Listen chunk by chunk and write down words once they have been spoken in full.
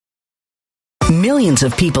Millions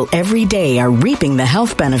of people every day are reaping the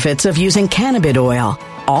health benefits of using cannabis oil,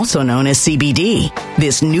 also known as CBD.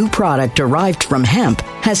 This new product derived from hemp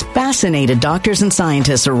has fascinated doctors and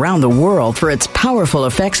scientists around the world for its powerful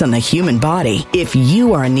effects on the human body. If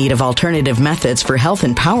you are in need of alternative methods for health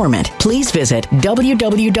empowerment, please visit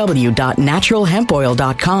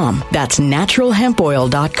www.naturalhempoil.com. That's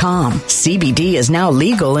naturalhempoil.com. CBD is now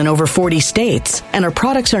legal in over 40 states, and our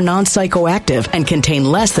products are non-psychoactive and contain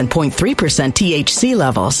less than 0.3% THC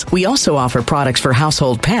levels. We also offer products for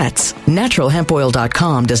household pets.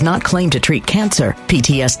 Naturalhempoil.com does not claim to treat cancer,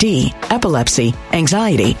 PTSD, epilepsy,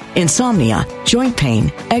 anxiety, insomnia, joint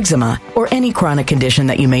pain, eczema, or any chronic condition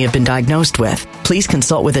that you may have been diagnosed with. Please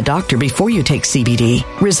consult with a doctor before you take CBD.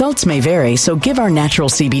 Results may vary, so give our natural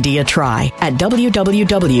CBD a try at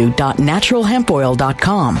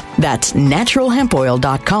www.naturalhempoil.com. That's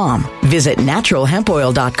naturalhempoil.com. Visit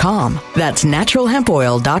naturalhempoil.com. That's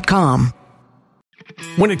naturalhempoil.com.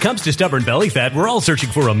 When it comes to stubborn belly fat, we're all searching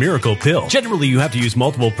for a miracle pill. Generally, you have to use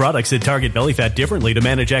multiple products that target belly fat differently to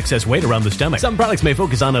manage excess weight around the stomach. Some products may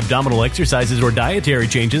focus on abdominal exercises or dietary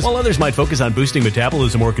changes, while others might focus on boosting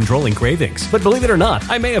metabolism or controlling cravings. But believe it or not,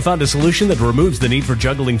 I may have found a solution that removes the need for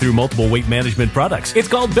juggling through multiple weight management products. It's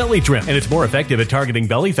called Belly Trim, and it's more effective at targeting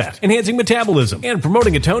belly fat, enhancing metabolism, and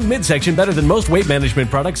promoting a toned midsection better than most weight management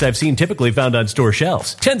products I've seen typically found on store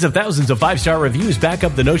shelves. Tens of thousands of 5-star reviews back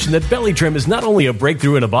up the notion that Belly Trim is not only a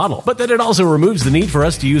breakthrough in a bottle, but that it also removes the need for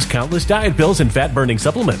us to use countless diet pills and fat-burning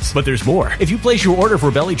supplements. But there's more. If you place your order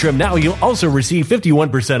for Belly Trim now, you'll also receive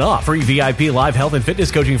 51% off, free VIP live health and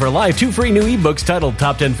fitness coaching for life, 2 free new ebooks titled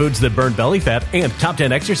Top 10 Foods That Burn Belly Fat and Top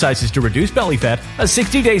 10 Exercises to Reduce Belly Fat, a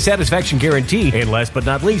 60-day satisfaction guarantee, and last but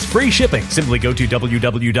not least, free shipping. Simply go to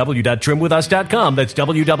www.trimwithus.com. That's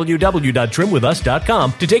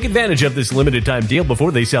www.trimwithus.com to take advantage of this limited time deal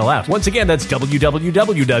before they sell out. Once again, that's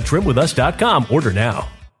www.trimwithus.com. Order now.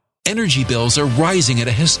 Energy bills are rising at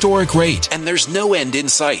a historic rate, and there's no end in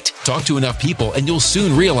sight. Talk to enough people, and you'll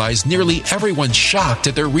soon realize nearly everyone's shocked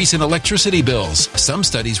at their recent electricity bills. Some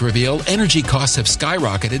studies reveal energy costs have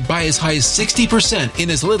skyrocketed by as high as 60%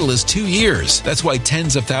 in as little as 2 years. That's why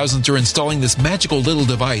tens of thousands are installing this magical little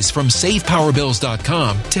device from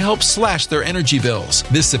SavePowerBills.com to help slash their energy bills.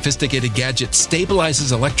 This sophisticated gadget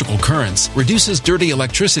stabilizes electrical currents, reduces dirty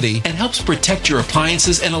electricity, and helps protect your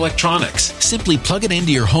appliances and electronics. Simply plug it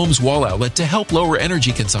into your home's wall outlet to help lower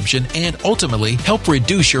energy consumption and ultimately help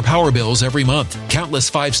reduce your power bills every month.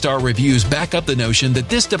 Countless 5-star reviews back up the notion that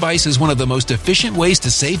this device is one of the most efficient ways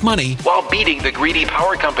to save money while beating the greedy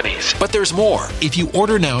power companies. But there's more. If you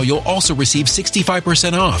order now, you'll also receive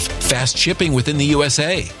 65% off, fast shipping within the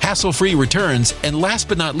USA, hassle-free returns, and last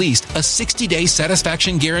but not least, a 60-day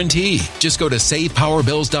satisfaction guarantee. Just go to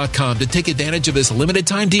SavePowerBills.com to take advantage of this limited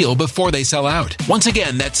time deal before they sell out. Once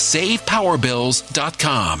again, that's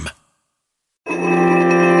SavePowerBills.com.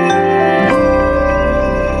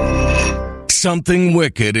 Something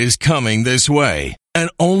wicked is coming this way,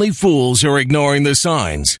 and only fools are ignoring the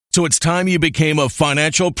signs. So it's time you became a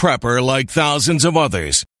financial prepper like thousands of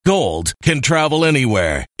others. Gold can travel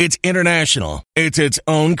anywhere. It's international. It's its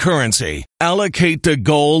own currency. Allocate to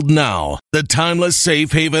gold now, the timeless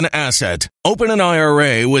safe haven asset. Open an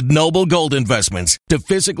IRA with Noble Gold Investments to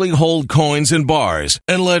physically hold coins and bars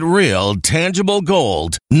and let real, tangible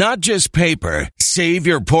gold, not just paper, save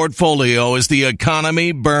your portfolio as the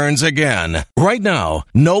economy burns again. Right now,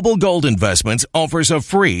 Noble Gold Investments offers a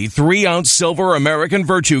free 3-ounce silver American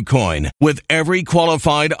Virtue coin with every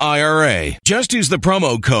qualified IRA. Just use the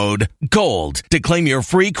promo code GOLD to claim your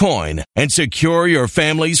free coin and secure your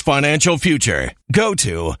family's financial future. Go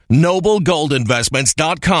to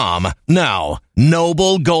noblegoldinvestments.com now.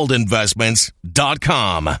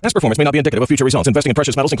 noblegoldinvestments.com. Past performance may not be indicative of future results. Investing in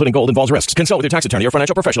precious metals, including gold, involves risks. Consult with your tax attorney or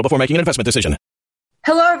financial professional before making an investment decision.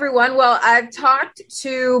 Hello, everyone. Well, I've talked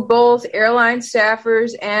to both airline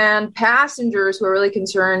staffers and passengers who are really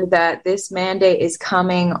concerned that this mandate is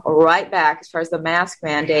coming right back as far as the mask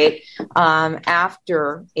mandate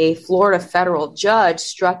after a Florida federal judge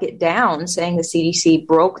struck it down, saying the CDC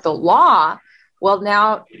broke the law. Well,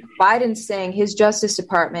 now Biden's saying his Justice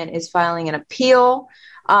Department is filing an appeal.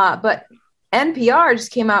 But NPR just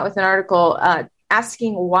came out with an article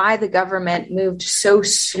asking why the government moved so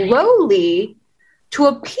slowly to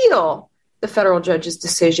appeal the federal judge's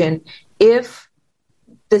decision if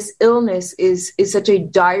this illness is such a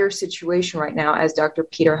dire situation right now, as Dr.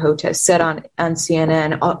 Peter Hotez said on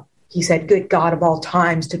CNN. He said, good God of all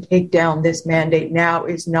times, to take down this mandate now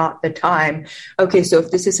is not the time. Okay, so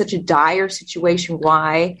if this is such a dire situation,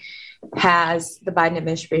 why has the Biden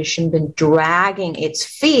administration been dragging its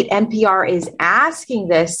feet? NPR is asking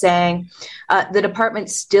this, saying the department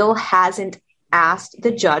still hasn't asked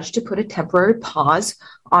the judge to put a temporary pause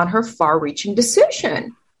on her far-reaching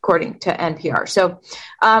decision, according to NPR. So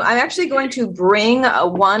I'm actually going to bring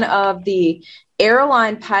one of the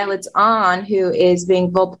airline pilots on who is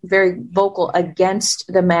being very vocal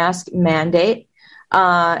against the mask mandate.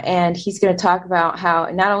 And he's going to talk about how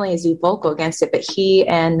not only is he vocal against it, but he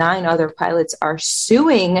and 9 other pilots are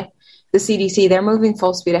suing the CDC. They're moving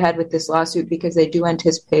full speed ahead with this lawsuit because they do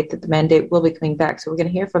anticipate that the mandate will be coming back. So we're going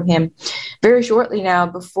to hear from him very shortly. Now,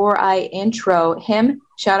 before I intro him,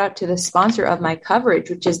 shout out to the sponsor of my coverage,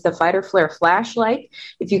 which is the Fighter Flare flashlight.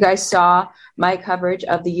 If you guys saw my coverage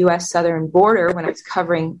of the U.S. southern border when I was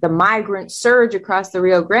covering the migrant surge across the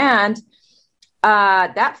Rio Grande,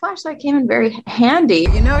 that flashlight came in very handy.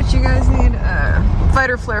 You know what you guys need?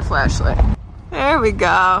 Fighter Flare flashlight. There we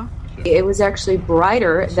go. It was actually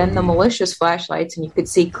brighter than the malicious flashlights, and you could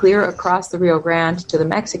see clear across the Rio Grande to the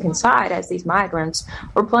Mexican side as these migrants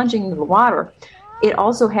were plunging into the water. It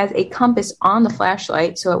also has a compass on the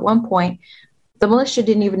flashlight, so at one point, the militia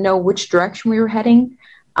didn't even know which direction we were heading.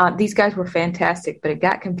 These guys were fantastic, but it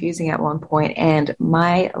got confusing at one point, and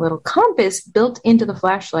my little compass built into the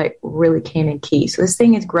flashlight really came in key. So this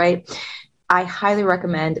thing is great. I highly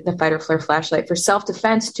recommend the Fighter Flare flashlight. For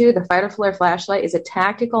self-defense, too, the Fighter Flare flashlight is a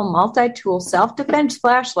tactical, multi-tool self-defense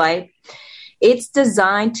flashlight. It's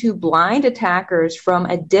designed to blind attackers from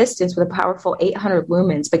a distance with a powerful 800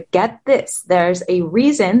 lumens. But get this, there's a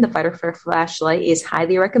reason the Fighter Flare flashlight is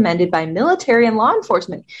highly recommended by military and law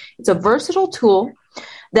enforcement. It's a versatile tool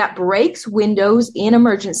that breaks windows in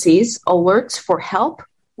emergencies, alerts for help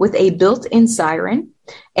with a built-in siren,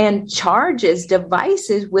 and charges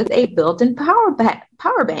devices with a built-in power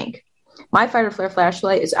bank. My Fighter Flare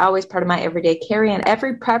flashlight is always part of my everyday carry, and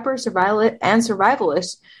every prepper,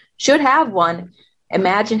 survivalist should have one.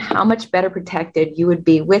 Imagine how much better protected you would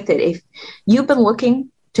be with it. If you've been looking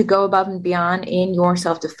to go above and beyond in your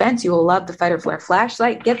self-defense, you will love the Fighter Flare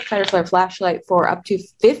flashlight. Get the Fighter Flare flashlight for up to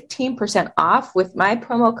 15% off with my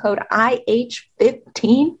promo code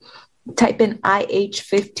IH15. Type in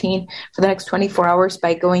IH15 for the next 24 hours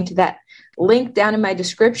by going to that link down in my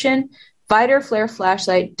description,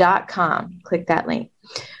 fighterflareflashlight.com. Click that link.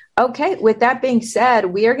 Okay, with that being said,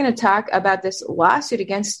 we are going to talk about this lawsuit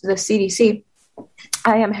against the CDC.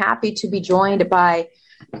 I am happy to be joined by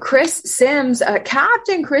Chris Sims,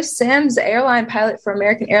 Captain Chris Sims, airline pilot for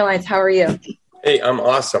American Airlines. How are you? Hey, I'm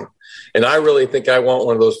awesome. And I really think I want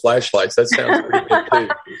one of those flashlights. That sounds pretty good, too.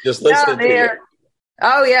 Just listening to you.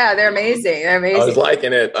 Oh, yeah, they're amazing. They're amazing. I was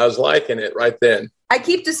liking it right then. I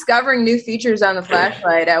keep discovering new features on the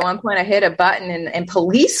flashlight. At one point, I hit a button and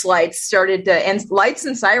police lights started to, and lights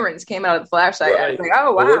and sirens came out of the flashlight. Right. I was like,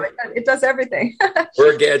 oh, wow, it does everything.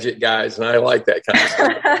 We're gadget guys, and I like that kind of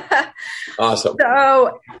stuff. Awesome.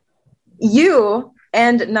 So you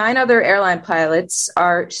and 9 other airline pilots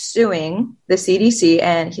are suing the CDC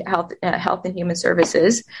and Health and Human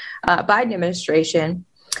Services, Biden administration.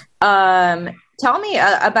 Tell me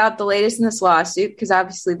about the latest in this lawsuit, because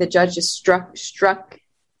obviously the judge just struck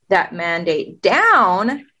that mandate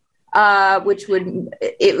down, which would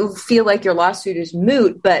feel like your lawsuit is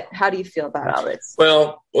moot. But how do you feel about all this?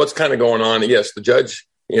 Well, what's kind of going on? Yes, the judge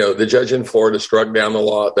in Florida struck down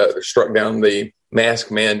the mask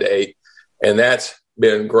mandate, and that's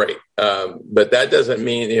been great. But that doesn't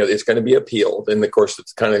mean it's going to be appealed. And of course,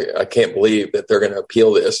 it's I can't believe that they're going to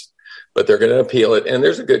appeal this. But they're going to appeal it, and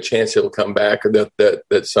there's a good chance it'll come back, or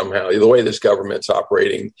that somehow the way this government's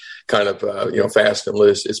operating, kind of fast and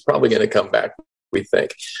loose, it's probably going to come back, we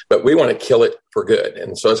think. But we want to kill it for good,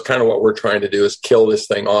 and so it's kind of what we're trying to do is kill this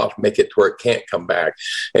thing off, make it to where it can't come back.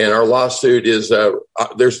 And our lawsuit is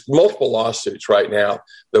there's multiple lawsuits right now.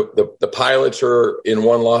 The pilots are in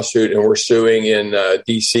one lawsuit, and we're suing in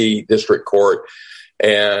D.C. District Court,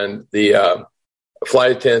 and the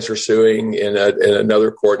flight attendants are suing in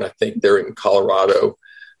another court, and I think they're in Colorado.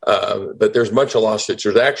 But there's a bunch of lawsuits.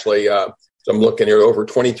 There's actually, I'm looking here, over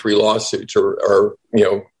 23 lawsuits are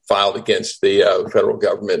filed against the federal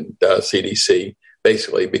government, CDC,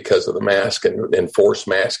 basically because of the mask and forced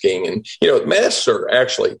masking. And, masks are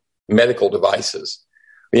actually medical devices.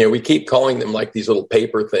 We keep calling them like these little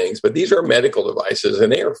paper things, but these are medical devices,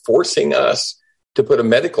 and they are forcing us to put a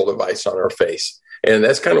medical device on our face. And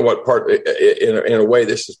that's kind of what in a way,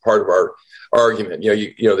 this is part of our argument.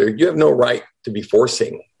 You have no right to be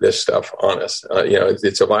forcing this stuff on us.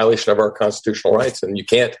 It's a violation of our constitutional rights, and you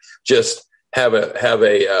can't just have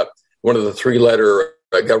a one of the 3-letter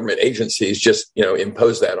government agencies just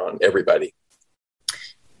impose that on everybody.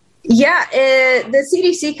 Yeah, the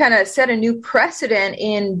CDC kind of set a new precedent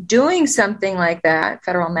in doing something like that,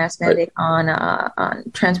 federal mask mandate on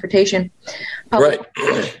transportation. Right.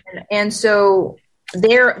 And so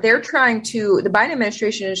they're trying to, the Biden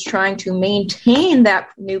administration is trying to maintain that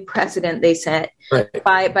new precedent they set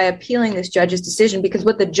by appealing this judge's decision, because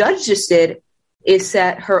what the judge just did is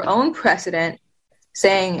set her own precedent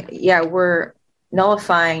saying, yeah, we're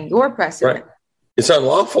nullifying your precedent. Right. It's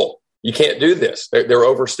unlawful. You can't do this. They're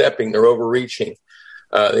overstepping. They're overreaching.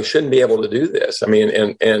 They shouldn't be able to do this. I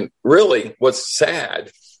mean, and really what's sad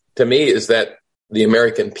to me is that the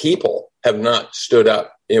American people have not stood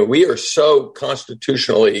up. You know, we are so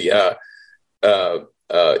constitutionally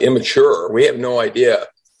immature. We have no idea.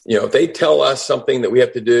 You know, if they tell us something that we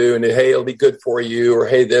have to do and, hey, it'll be good for you, or,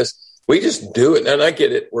 hey, this, we just do it. And I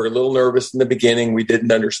get it. We're a little nervous in the beginning. We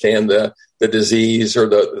didn't understand the disease or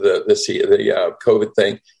the COVID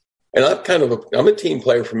thing. And I'm a team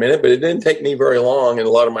player for a minute, but it didn't take me very long. And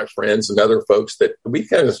a lot of my friends and other folks that we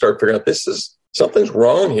kind of start figuring out something's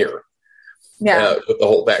wrong here. Yeah. With the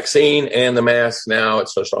whole vaccine and the masks now,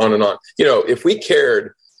 it's just on and on. You know, if we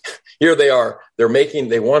cared, here they are, they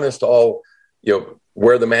want us to all, you know,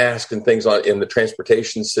 wear the mask and things in the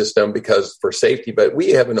transportation system because for safety, but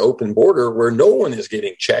we have an open border where no one is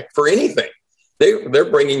getting checked for anything. They're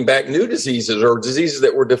bringing back new diseases or diseases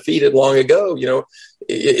that were defeated long ago. You know,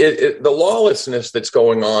 the lawlessness that's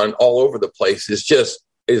going on all over the place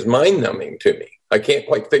is mind numbing to me. I can't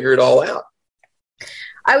quite figure it all out.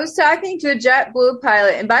 I was talking to a JetBlue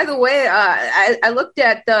pilot, and by the way, I looked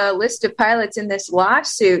at the list of pilots in this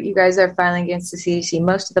lawsuit you guys are filing against the CDC.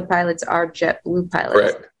 Most of the pilots are JetBlue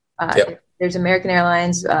pilots. Right. There's American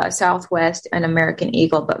Airlines, Southwest, and American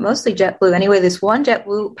Eagle, but mostly JetBlue. Anyway, this one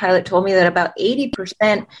JetBlue pilot told me that about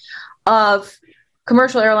 80% of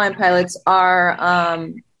commercial airline pilots are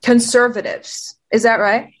conservatives. Is that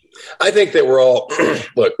right? I think that we're all,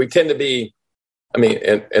 look, we tend to be, I mean,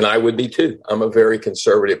 and I would be too. I'm a very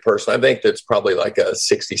conservative person. I think that's probably like a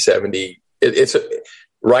 60, 70. It's a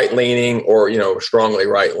right-leaning or, you know, strongly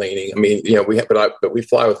right-leaning. I mean, you know, but we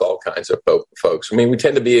fly with all kinds of folks. I mean, we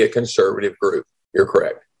tend to be a conservative group. You're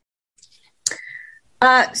correct.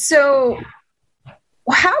 So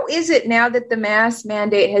how is it now that the mask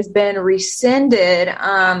mandate has been rescinded?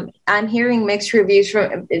 I'm hearing mixed reviews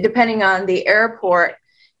from, depending on the airport,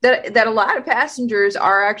 that a lot of passengers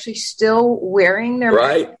are actually still wearing their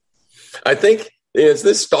mask. I think it's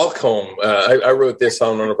this Stockholm. I wrote this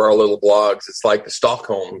on one of our little blogs. It's like the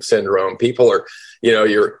Stockholm syndrome. People are, you know,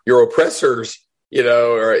 your oppressors, you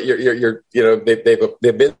know, or you're you know,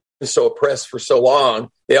 they've been so oppressed for so long.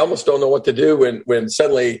 They almost don't know what to do when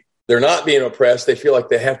suddenly they're not being oppressed. They feel like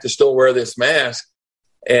they have to still wear this mask,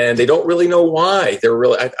 and they don't really know why. They're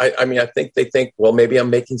really. I mean, I think they think, well, maybe I'm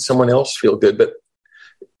making someone else feel good, but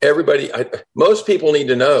most people need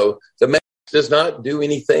to know the mask does not do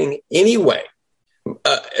anything anyway.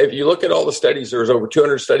 If you look at all the studies, there was over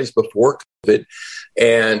 200 studies before COVID,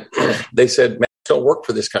 and they said masks don't work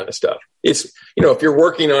for this kind of stuff. It's, you know, if you're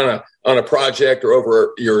working on a project or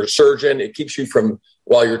over your surgeon, it keeps you from,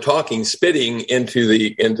 while you're talking, spitting into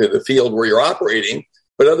the field where you're operating.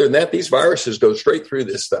 But other than that, these viruses go straight through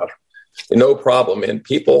this stuff, no problem. And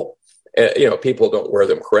people don't wear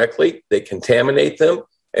them correctly. They contaminate them.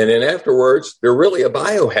 And then afterwards, they're really a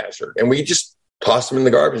biohazard. And we just toss them in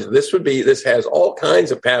the garbage. This has all kinds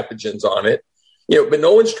of pathogens on it, you know, but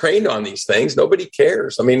no one's trained on these things. Nobody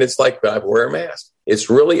cares. I mean, it's like, I wear a mask. It's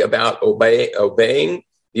really about obeying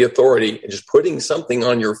the authority and just putting something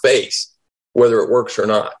on your face, whether it works or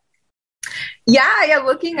not. Yeah.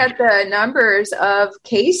 Looking at the numbers of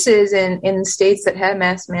cases in states that had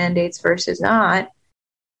mask mandates versus not,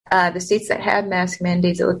 the states that had mask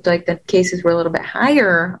mandates, it looked like the cases were a little bit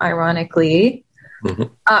higher, ironically.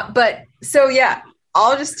 Mm-hmm. But so, yeah,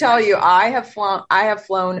 I'll just tell you, I have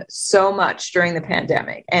flown so much during the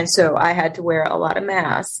pandemic. And so I had to wear a lot of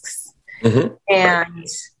masks. Mm-hmm. And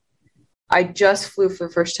I just flew for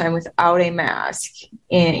the first time without a mask,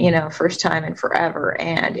 first time in forever.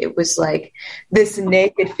 And it was like this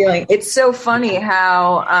naked feeling. It's so funny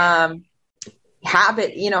how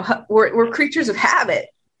habit, we're creatures of habit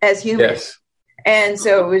as humans. Yes. And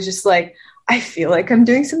so it was just like, I feel like I'm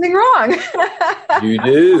doing something wrong. You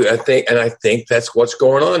do. I think that's what's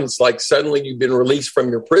going on. It's like suddenly you've been released from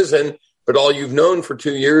your prison, but all you've known for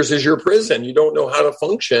 2 years is your prison. You don't know how to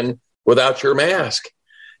function without your mask.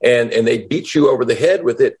 And they beat you over the head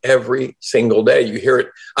with it every single day. You hear it.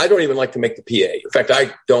 I don't even like to make the PA. In fact,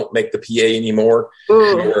 I don't make the PA anymore.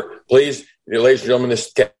 Please, ladies and gentlemen, this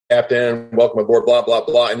is Captain, welcome aboard, blah, blah,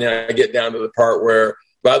 blah. And then I get down to the part where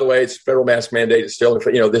by the way, it's federal mask mandate is still,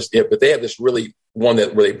 this, but they have this really one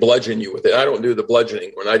that where they bludgeon you with it. I don't do the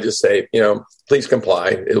bludgeoning when I just say, please comply.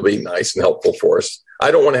 It'll be nice and helpful for us.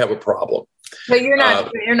 I don't want to have a problem. But you're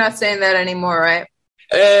not saying that anymore, right?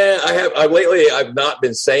 Lately, I've not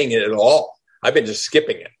been saying it at all. I've been just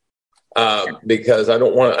skipping it because I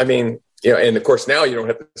don't want to, and of course now you don't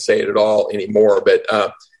have to say it at all anymore, but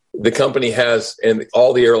the company has, and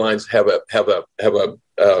all the airlines have a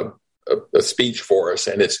speech for us,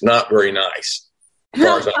 and it's not very nice. As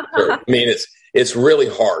far as I'm concerned. It's really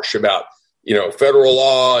harsh about, federal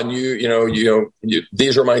law, and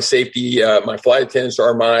these are my safety. My flight attendants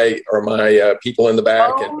are my people in the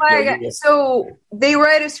back. Oh my God! So they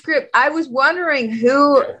write a script. I was wondering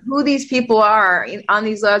who these people are on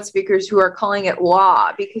these loudspeakers who are calling it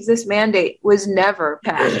law, because this mandate was never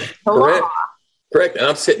passed. Correct. And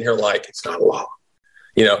I'm sitting here like it's not a law,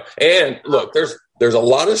 And look, there's a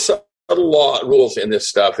lot of subtle law rules in this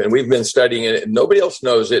stuff, and we've been studying it, and nobody else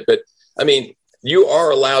knows it. But you are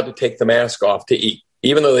allowed to take the mask off to eat,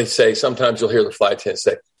 even though they say sometimes you'll hear the flight attendant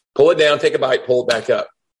say, pull it down, take a bite, pull it back up.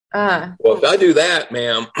 Well, if I do that,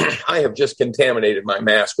 ma'am, I have just contaminated my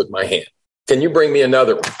mask with my hand. Can you bring me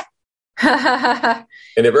another one? And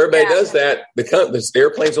if everybody does that, the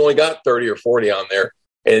airplane's only got 30 or 40 on there.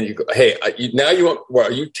 And you go, hey, are you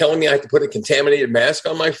telling me I have to put a contaminated mask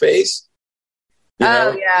on my face?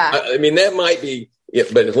 That might be. Yeah,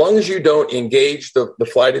 but as long as you don't engage the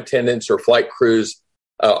flight attendants or flight crews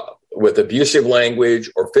with abusive language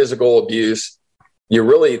or physical abuse,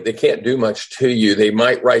 they can't do much to you. They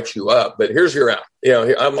might write you up, but here's your out.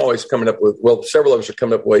 I'm always coming up with, several of us are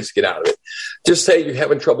coming up with ways to get out of it. Just say you're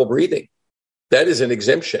having trouble breathing. That is an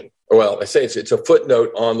exemption. Well, I say it's a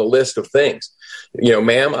footnote on the list of things.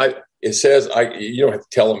 Ma'am, it says, you don't have to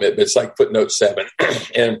tell them it, but it's like footnote 7.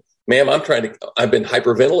 And ma'am, I've been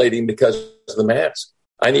hyperventilating because of the mask.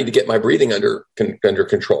 I need to get my breathing under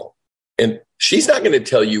control. And she's not going to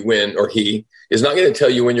tell you when, or he is not going to tell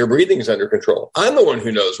you when your breathing is under control. I'm the one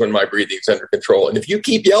who knows when my breathing is under control. And if you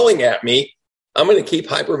keep yelling at me, I'm going to keep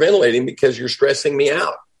hyperventilating because you're stressing me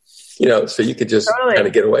out. So you could just kind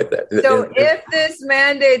of get away with that. So if this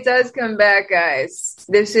mandate does come back, guys,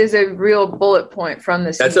 this is a real bullet point from the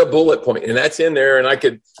CDC. That's a bullet point, and that's in there. And I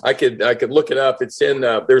could look it up. It's in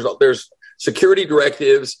there's security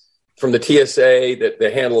directives from the TSA that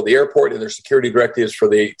they handle the airport, and there's security directives from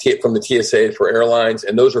the TSA for airlines,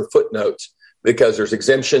 and those are footnotes because there's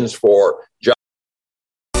exemptions for jobs.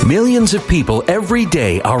 Millions of people every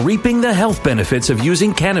day are reaping the health benefits of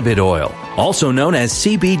using cannabis oil, also known as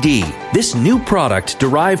CBD. This new product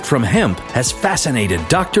derived from hemp has fascinated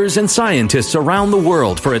doctors and scientists around the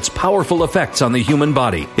world for its powerful effects on the human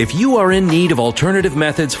body. If you are in need of alternative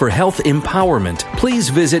methods for health empowerment, please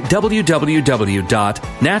visit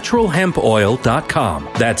www.naturalhempoil.com.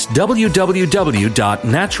 That's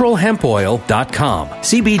www.naturalhempoil.com.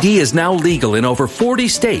 CBD is now legal in over 40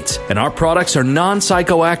 states, and our products are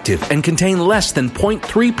non-psychoactive and contain less than 0.3%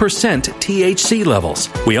 THC levels.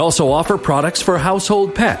 We also offer products for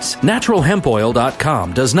household pets.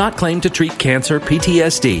 NaturalHempOil.com does not claim to treat cancer,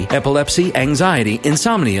 PTSD, epilepsy, anxiety,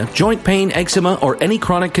 insomnia, joint pain, eczema, or any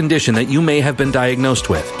chronic condition that you may have been diagnosed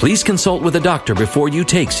with. Please consult with a doctor before you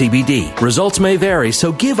take CBD. Results may vary,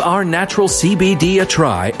 so give our natural CBD a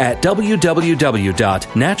try at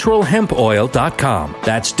www.naturalhempoil.com.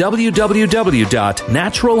 That's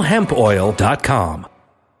www.naturalhempoil.com.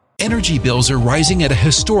 Energy bills are rising at a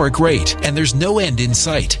historic rate, and there's no end in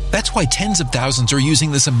sight. That's why tens of thousands are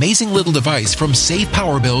using this amazing little device from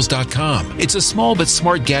SavePowerBills.com. It's a small but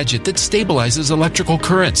smart gadget that stabilizes electrical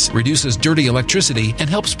currents, reduces dirty electricity, and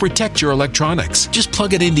helps protect your electronics. Just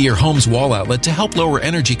plug it into your home's wall outlet to help lower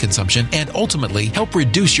energy consumption and ultimately help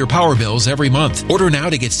reduce your power bills every month. Order now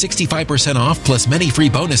to get 65% off plus many free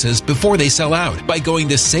bonuses before they sell out by going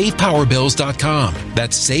to SavePowerBills.com.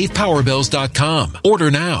 That's SavePowerBills.com.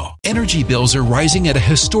 Order now. Energy bills are rising at a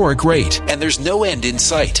historic rate, and there's no end in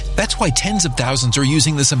sight. That's why tens of thousands are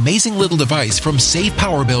using this amazing little device from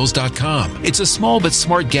SavePowerBills.com. It's a small but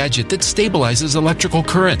smart gadget that stabilizes electrical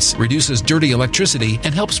currents, reduces dirty electricity,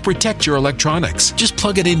 and helps protect your electronics. Just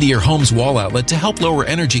plug it into your home's wall outlet to help lower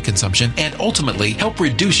energy consumption and ultimately help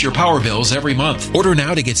reduce your power bills every month. Order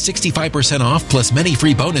now to get 65% off plus many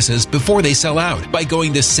free bonuses before they sell out by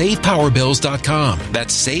going to SavePowerBills.com.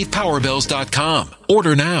 That's SavePowerBills.com.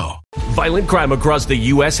 Order now. Violent crime across the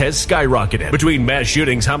U.S. has skyrocketed. Between mass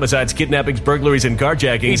shootings, homicides, kidnappings, burglaries, and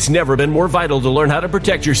carjacking, it's never been more vital to learn how to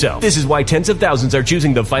protect yourself. This is why tens of thousands are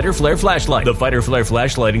choosing the Fighter Flare flashlight. The Fighter Flare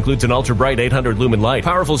flashlight includes an ultra-bright 800 lumen light,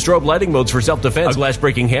 powerful strobe lighting modes for self-defense, a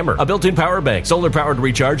glass-breaking hammer, a built-in power bank, solar-powered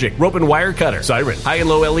recharging, rope and wire cutter, siren, high and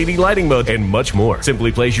low LED lighting mode, and much more.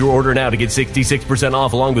 Simply place your order now to get 66%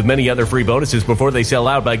 off along with many other free bonuses before they sell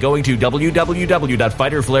out by going to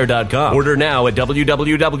www.fighterflare.com. Order now at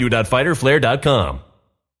www.fighterflare.com.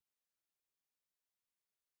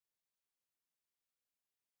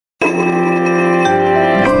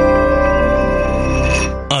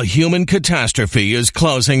 A human catastrophe is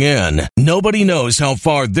closing in. Nobody knows how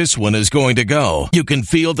far this one is going to go. You can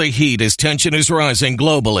feel the heat as tension is rising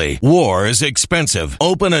globally. War is expensive.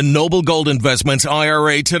 Open a Noble Gold Investments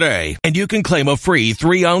IRA today, and you can claim a free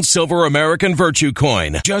 3-ounce silver American Virtue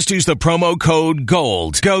coin. Just use the promo code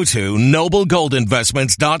GOLD. Go to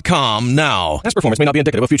noblegoldinvestments.com now. Past performance may not be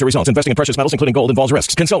indicative of future results. Investing in precious metals, including gold, involves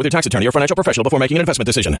risks. Consult with your tax attorney or financial professional before making an investment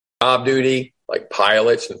decision. Job duty, like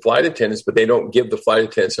pilots and flight attendants, but they don't give the flight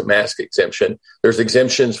attendants a mask exemption. There's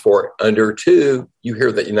exemptions for under 2. You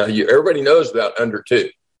hear that, everybody knows about under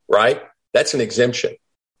 2, right? That's an exemption.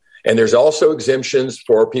 And there's also exemptions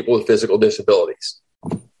for people with physical disabilities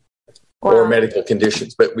or medical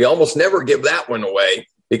conditions. But we almost never give that one away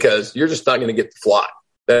because you're just not going to get to fly.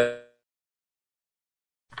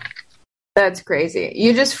 That's crazy.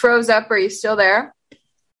 You just froze up. Are you still there?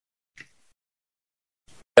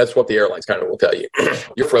 That's what the airlines kind of will tell you.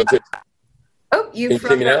 You're frozen. Oh, you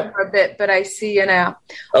froze up for a bit, but I see you now.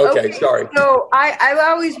 Okay, sorry. So I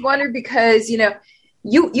always wondered because,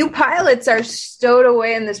 you pilots are stowed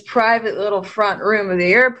away in this private little front room of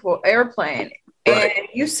the airplane. Right. And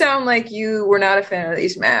you sound like you were not a fan of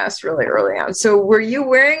these masks really early on. So were you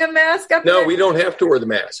wearing a mask up there? No, we don't have to wear the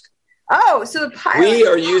mask. Oh, so the pilots... We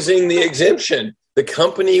are using the exemption. The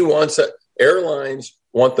company wants airlines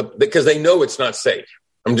want because they know it's not safe.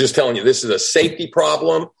 I'm just telling you, this is a safety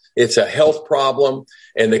problem. It's a health problem,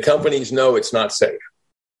 and the companies know it's not safe.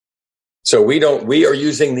 So we are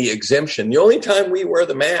using the exemption. The only time we wear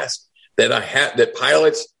the mask that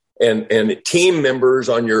pilots and team members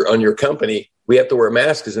on your company, we have to wear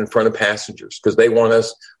masks is in front of passengers because they want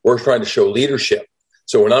us. We're trying to show leadership.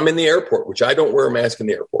 So when I'm in the airport, which I don't wear a mask in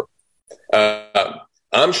the airport,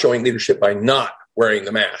 I'm showing leadership by not wearing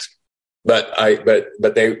the mask. But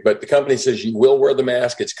the company says you will wear the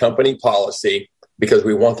mask. It's company policy because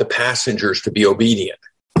we want the passengers to be obedient.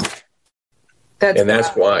 That's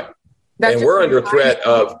why. And we're under threat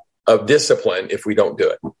of discipline if we don't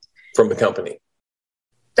do it from the company.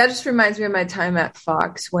 That just reminds me of my time at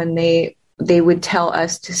Fox when they would tell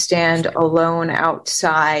us to stand alone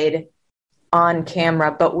outside on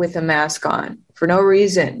camera, but with a mask on for no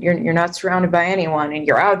reason. You're not surrounded by anyone and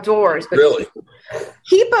you're outdoors. But really?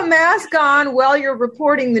 Keep a mask on while you're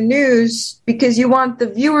reporting the news because you want the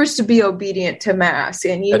viewers to be obedient to masks.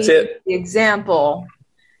 And you need the example,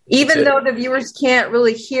 even though the viewers can't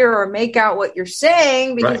really hear or make out what you're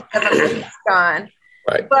saying because you have a mask on.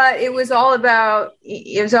 Right. But it was all about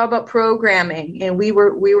programming, and we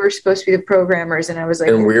were supposed to be the programmers. And I was like,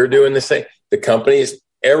 and we're doing the same. The companies,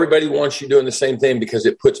 everybody wants you doing the same thing because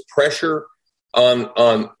it puts pressure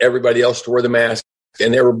on everybody else to wear the mask.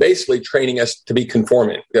 And they were basically training us to be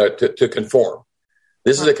conforming, to conform.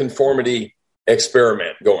 This is a conformity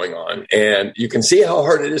experiment going on. And you can see how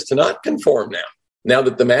hard it is to not conform now. Now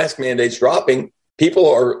that the mask mandate's dropping, people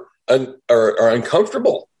are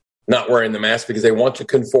uncomfortable not wearing the mask because they want to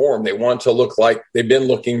conform. They want to look like they've been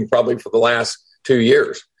looking probably for the last 2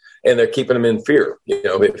 years. And they're keeping them in fear.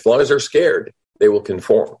 As long as they're scared, they will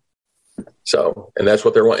conform. So, and that's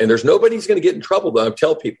what they're wanting. And there's nobody's going to get in trouble. But I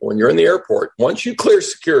tell people when you're in the airport, once you clear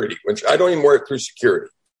security, which I don't even wear it through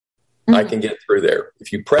security, I can get through there.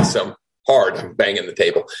 If you press them hard, I'm banging the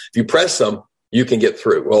table. If you press them, you can get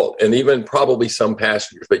through. Well, and even probably some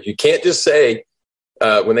passengers, but you can't just say,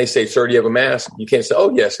 when they say, sir, do you have a mask? You can't say,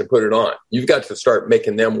 oh, yes, and put it on. You've got to start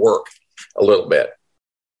making them work a little bit.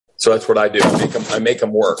 So that's what I do. I make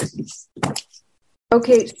them work.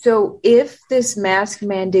 Okay, so if this mask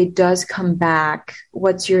mandate does come back,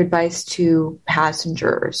 what's your advice to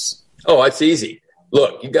passengers? Oh, it's easy.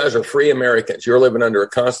 Look, you guys are free Americans. You're living under a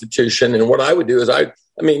constitution. And what I would do is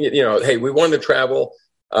hey, we want to travel.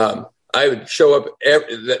 I would show up.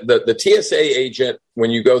 The TSA agent,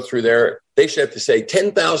 when you go through there, they should have to say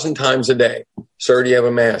 10,000 times a day, sir, do you have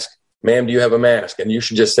a mask? Ma'am, do you have a mask? And you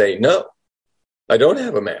should just say, no, I don't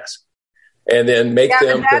have a mask. And then make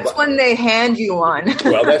them. That's when they hand you one.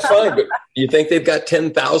 Well, that's fine. But you think they've got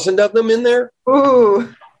 10,000 of them in there?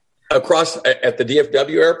 Ooh. across at the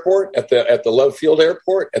DFW airport, at the Love Field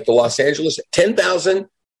airport, at the Los Angeles, 10,000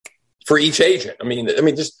 for each agent. I mean,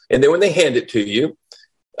 just, and then when they hand it to you,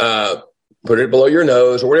 put it below your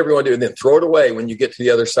nose or whatever you want to do, and then throw it away when you get to the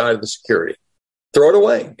other side of the security. Throw it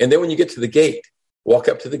away. And then when you get to the gate, walk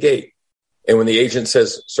up to the gate. And when the agent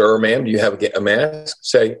says, sir or ma'am, do you have a mask?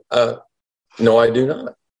 Say, no, I do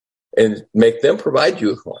not. And make them provide you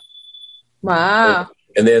with one. Wow.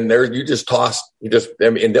 And then you just toss, and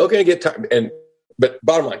they're going to get tired. But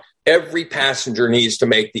bottom line, every passenger needs to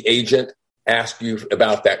make the agent ask you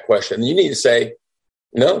about that question. You need to say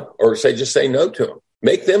no, or just say no to them.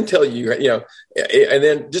 Make them tell you, and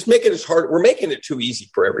then just make it as hard. We're making it too easy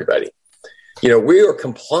for everybody. We are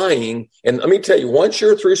complying. And let me tell you, once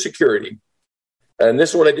you're through security, and this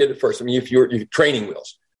is what I did at first. I mean, if you're training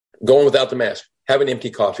wheels, going without the mask, have an empty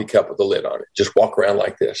coffee cup with a lid on it. Just walk around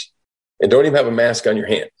like this. And don't even have a mask on your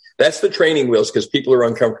hand. That's the training wheels because people are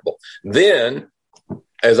uncomfortable. Then,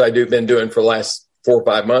 as been doing for the last 4 or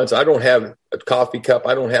 5 months, I don't have a coffee cup.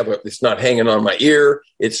 I don't have it's not hanging on my ear.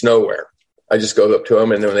 It's nowhere. I just go up to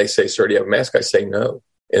them, and then when they say, sir, do you have a mask? I say no.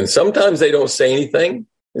 And sometimes they don't say anything,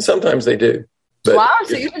 and sometimes they do. But wow,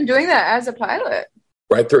 so you've been doing that as a pilot.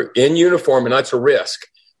 Right through, in uniform, and that's a risk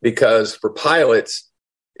because for pilots,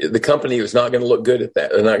 the company is not going to look good at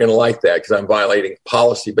that. They're not going to like that because I'm violating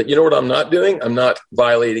policy. But you know what I'm not doing? I'm not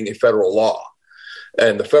violating a federal law.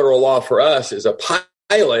 And the federal law for us is a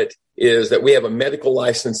pilot is that we have a medical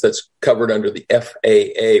license that's covered under the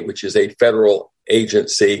FAA, which is a federal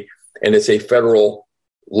agency, and it's a federal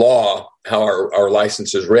law how our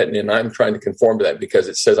license is written. And I'm trying to conform to that because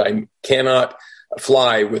it says I cannot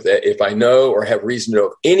fly with it if I know or have reason to know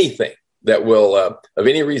of anything that will, of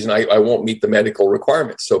any reason, I won't meet the medical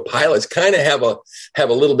requirements. So pilots kind of have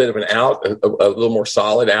a little bit of an out, a little more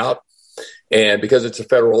solid out. And because it's a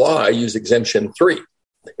federal law, I use exemption 3.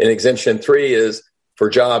 And exemption 3 is for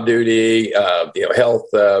job duty, health,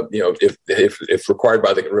 if required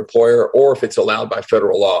by the employer or if it's allowed by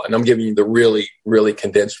federal law. And I'm giving you the really, really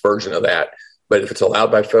condensed version of that. But if it's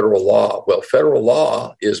allowed by federal law, well, federal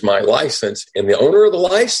law is my license and the owner of the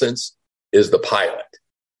license is the pilot.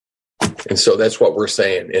 And so that's what we're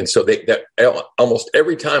saying. And so that almost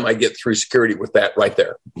every time I get through security with that right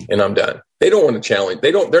there and I'm done. They don't want to challenge.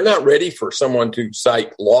 They're not ready for someone to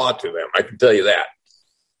cite law to them. I can tell you that.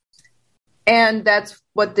 And that's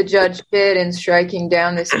what the judge did in striking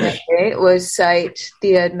down this mandate was cite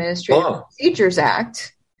the Administrative Procedures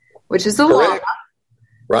Act, which is the law.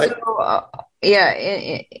 Right. So,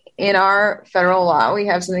 in our federal law, we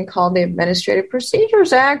have something called the Administrative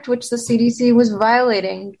Procedures Act, which the CDC was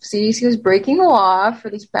violating. CDC was breaking the law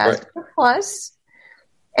for these past year plus.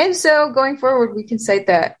 And so going forward, we can cite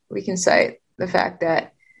that. We can cite the fact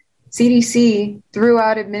that CDC threw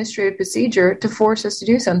out administrative procedure to force us to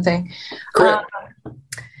do something. Correct.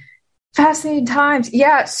 Fascinating times.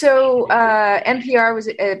 Yeah. So NPR was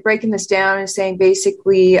breaking this down and saying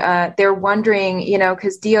basically they're wondering,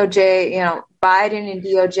 because DOJ, Biden and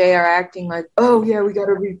DOJ are acting like, oh yeah, we got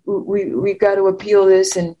to appeal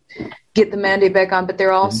this and get the mandate back on, but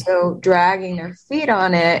they're also dragging their feet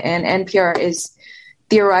on it. And NPR is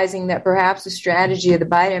theorizing that perhaps the strategy of the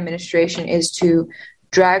Biden administration is to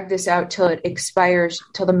drag this out till it expires,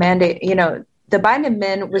 till the mandate, the Biden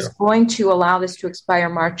admin was going to allow this to expire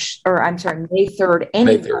May 3rd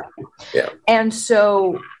anyway. May 3rd. Yeah. And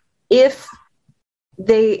so if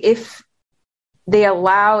they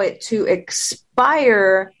allow it to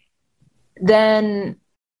expire, then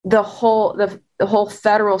the whole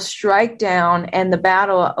federal strike down and the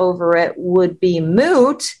battle over it would be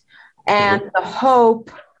moot. And the hope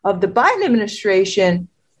of the Biden administration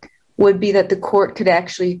would be that the court could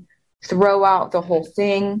actually throw out the whole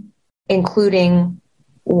thing, including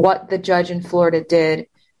what the judge in Florida did,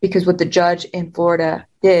 because what the judge in Florida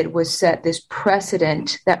did was set this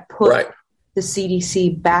precedent that put the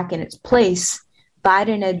CDC back in its place.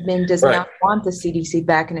 Biden admin does not want the CDC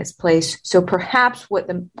back in its place. So perhaps what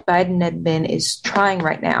the Biden admin is trying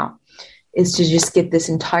right now is to just get this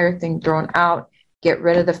entire thing thrown out, get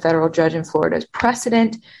rid of the federal judge in Florida's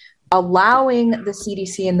precedent, allowing the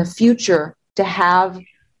CDC in the future to have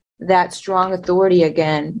that strong authority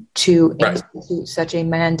again to institute such a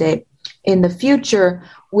mandate in the future,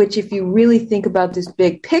 which if you really think about this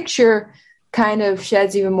big picture, kind of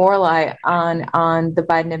sheds even more light on the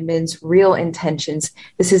Biden admin's real intentions.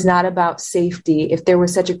 This is not about safety. If there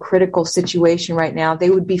was such a critical situation right now, they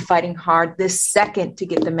would be fighting hard this second to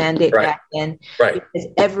get the mandate back in. Because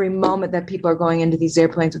every moment that people are going into these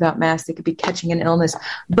airplanes without masks, they could be catching an illness.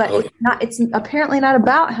 But it's apparently not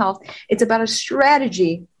about health. It's about a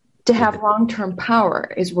strategy to have long-term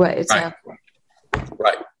power is what it's happening.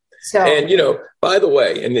 Right. So, and, by the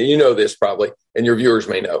way, and you know this probably, and your viewers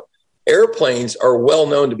may know, airplanes are well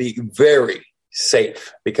known to be very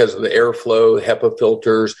safe because of the airflow, HEPA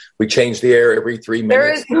filters. We change the air every 3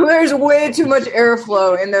 minutes. There's way too much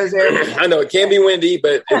airflow in those airplanes. I know it can be windy,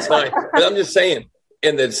 but it's fine. But I'm just saying,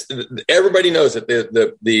 and everybody knows that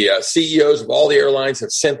the CEOs of all the airlines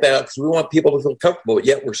have sent that out because we want people to feel comfortable. But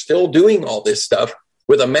yet we're still doing all this stuff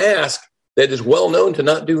with a mask that is well known to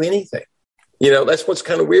not do anything. That's what's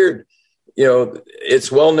kind of weird.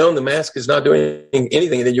 It's well known the mask is not doing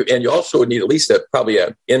anything, and you also would need at least probably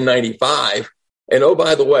a N95. And oh,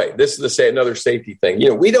 by the way, this is another safety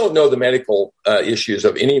thing. We don't know the medical issues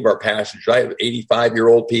of any of our passengers. I have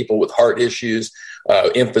 85-year-old people with heart issues,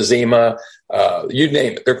 emphysema, you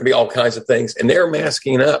name it. There can be all kinds of things, and they're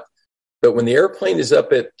masking up. But when the airplane is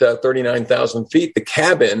up at 39,000 feet, the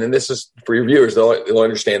cabin, and this is for your viewers, they'll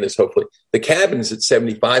understand this hopefully, the cabin is at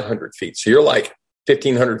 7,500 feet. So you're like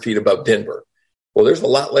 1,500 feet above Denver. Well, there's a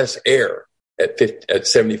lot less air at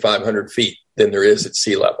 7,500 feet than there is at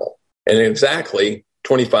sea level. And exactly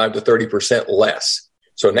 25 to 30% less.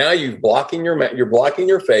 So now you're blocking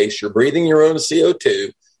your face, you're breathing your own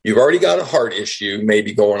CO2, you've already got a heart issue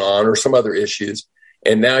maybe going on or some other issues,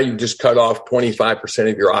 and now you've just cut off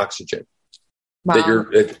 25% of your oxygen. Wow.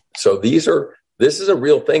 This is a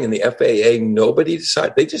real thing in the FAA. Nobody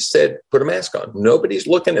decided, they just said, put a mask on. Nobody's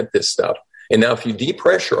looking at this stuff. And now if you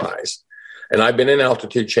depressurize, and I've been in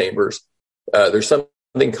altitude chambers, there's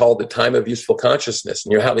something called the time of useful consciousness.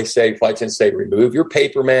 And how they say, flight attendants say, remove your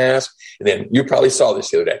paper mask. And then you probably saw this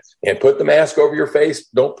the other day. And put the mask over your face.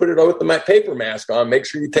 Don't put it with the paper mask on. Make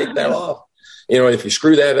sure you take that off. If you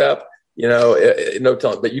screw that up, no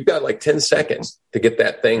telling. But you've got like 10 seconds to get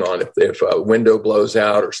that thing on if a window blows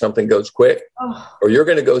out or something goes quick, or you're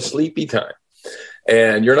going to go sleepy time.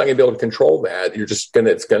 And you're not going to be able to control that. It's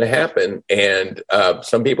going to happen. And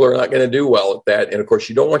some people are not going to do well at that. And of course,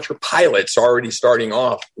 you don't want your pilots already starting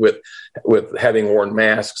off with having worn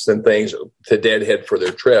masks and things to deadhead for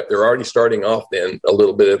their trip. They're already starting off then a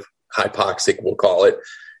little bit of hypoxic, we'll call it.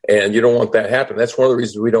 And you don't want that to happen. That's one of the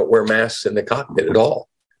reasons we don't wear masks in the cockpit at all.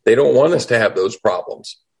 They don't want us to have those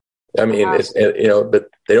problems. I mean, wow. But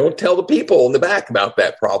they don't tell the people in the back about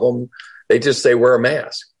that problem. They just say, wear a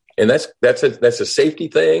mask. And that's a safety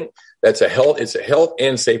thing. It's a health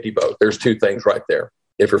and safety both. There's two things right there.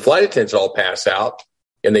 If your flight attendants all pass out,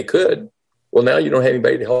 and they could, well, now you don't have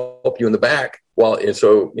anybody to help you in the back. It's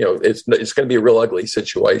going to be a real ugly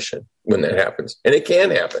situation when that happens, and it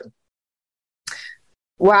can happen.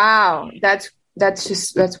 Wow, that's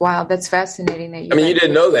wild. That's fascinating. That you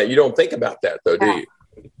didn't know that. You don't think about that though, do you?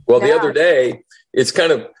 Well, the other day, it's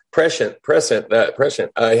kind of prescient.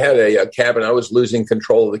 I had a cabin. I was losing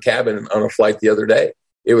control of the cabin on a flight the other day.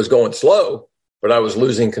 It was going slow, but I was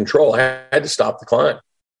losing control. I had to stop the climb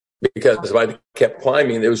because if I kept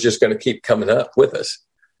climbing, it was just going to keep coming up with us.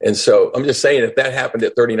 And so I'm just saying, if that happened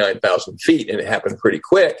at 39,000 feet and it happened pretty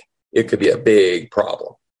quick, it could be a big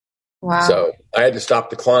problem. Wow. So I had to stop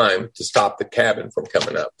the climb to stop the cabin from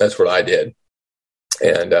coming up. That's what I did.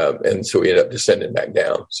 And so we ended up descending back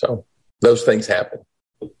down. So those things happen.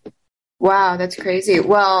 Wow, that's crazy.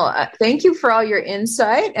 Well, thank you for all your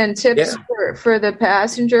insight and tips for the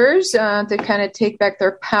passengers to kind of take back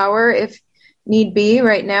their power if need be.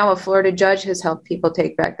 Right now, a Florida judge has helped people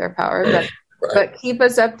take back their power. But keep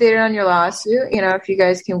us updated on your lawsuit. If you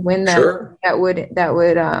guys can win that, sure. that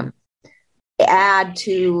would add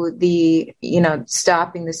to the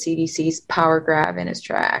stopping the CDC's power grab in its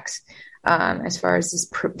tracks. As far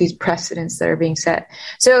as these precedents that are being set.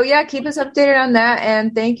 So keep us updated on that.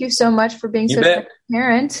 And thank you so much for being so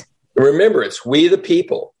transparent. Remember, it's we the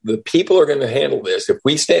people. The people are going to handle this. If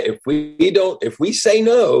we say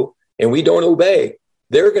no and we don't obey,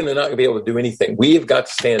 they're going to not be able to do anything. We have got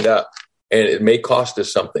to stand up, and it may cost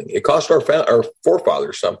us something. It cost our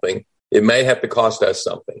forefathers something. It may have to cost us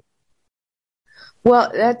something.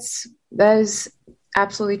 Well, that is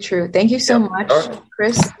absolutely true. Thank you so much, right.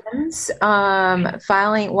 Chris.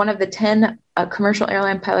 Filing one of the 10 commercial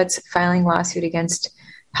airline pilots filing lawsuit against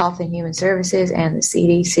Health and Human Services and the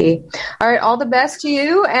CDC. All right, all the best to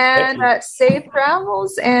you, and safe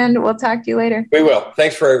travels, and we'll talk to you later. We will.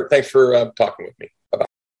 Thanks for talking with me. Bye-bye.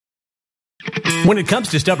 When it comes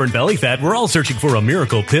to stubborn belly fat, we're all searching for a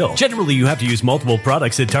miracle pill. Generally, you have to use multiple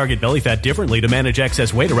products that target belly fat differently to manage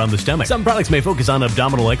excess weight around the stomach. Some products may focus on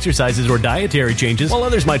abdominal exercises or dietary changes, while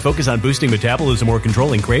others might focus on boosting metabolism or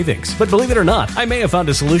controlling cravings. But believe it or not, I may have found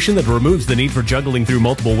a solution that removes the need for juggling through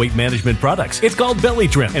multiple weight management products. It's called Belly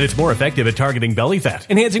Trim, and it's more effective at targeting belly fat,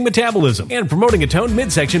 enhancing metabolism, and promoting a toned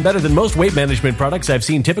midsection better than most weight management products I've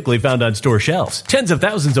seen typically found on store shelves. Tens of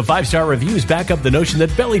thousands of 5-star reviews back up the notion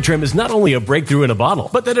that Belly Trim is not only a breakthrough in a bottle,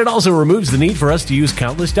 but that it also removes the need for us to use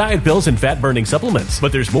countless diet pills and fat-burning supplements.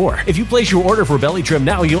 But there's more. If you place your order for Belly Trim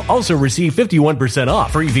now, you'll also receive 51%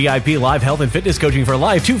 off, free VIP live health and fitness coaching for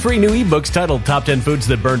life, 2 free new ebooks titled Top 10 Foods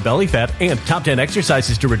That Burn Belly Fat and Top 10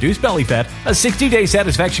 Exercises to Reduce Belly Fat, a 60-day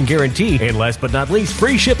satisfaction guarantee, and last but not least,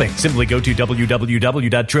 free shipping. Simply go to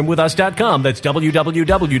www.trimwithus.com. That's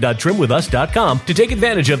www.trimwithus.com to take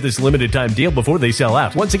advantage of this limited time deal before they sell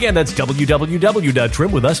out. Once again, that's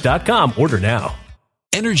www.trimwithus.com. Order now.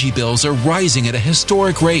 Energy bills are rising at a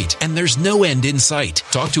historic rate, and there's no end in sight.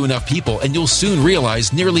 Talk to enough people, and you'll soon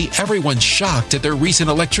realize nearly everyone's shocked at their recent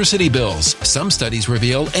electricity bills. Some studies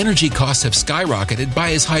reveal energy costs have skyrocketed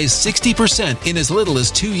by as high as 60% in as little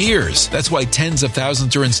as 2 years. That's why tens of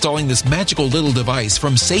thousands are installing this magical little device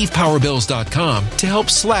from SavePowerBills.com to help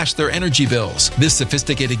slash their energy bills. This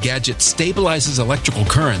sophisticated gadget stabilizes electrical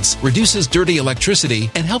currents, reduces dirty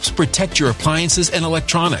electricity, and helps protect your appliances and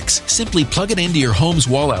electronics. Simply plug it into your home's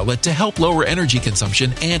wall outlet to help lower energy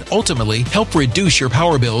consumption and ultimately help reduce your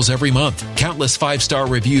power bills every month. Countless 5-star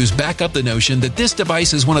reviews back up the notion that this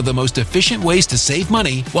device is one of the most efficient ways to save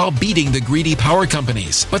money while beating the greedy power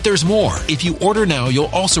companies. But there's more. If you order now, you'll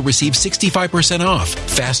also receive 65% off,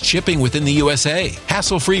 fast shipping within the USA,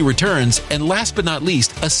 hassle-free returns, and last but not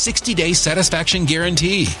least, a 60-day satisfaction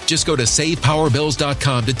guarantee. Just go to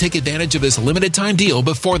SavePowerBills.com to take advantage of this limited time deal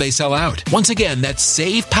before they sell out. Once again, that's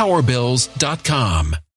SavePowerBills.com.